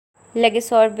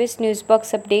Legisorbis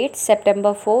Newsbox Updates,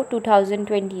 September 4,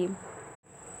 2020.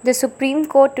 The Supreme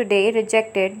Court today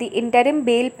rejected the interim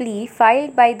bail plea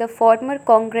filed by the former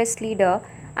Congress leader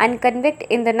and convict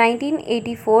in the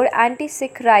 1984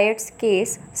 anti-Sikh riots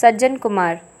case, Sajjan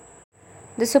Kumar.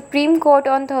 The Supreme Court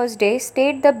on Thursday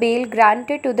stayed the bail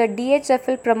granted to the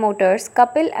DHFL promoters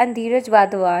Kapil and Dheeraj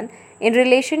Wadhawan in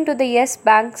relation to the Yes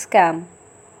Bank scam.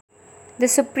 The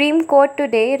Supreme Court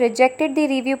today rejected the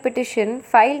review petition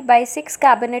filed by 6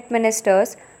 cabinet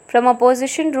ministers from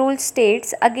opposition ruled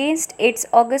states against its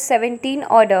August 17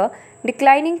 order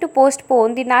declining to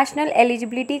postpone the national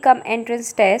eligibility cum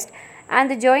entrance test and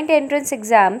the joint entrance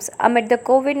exams amid the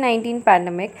COVID-19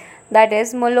 pandemic, that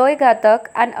is Molloy Ghatak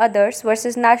and others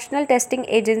versus National Testing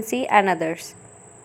Agency and others.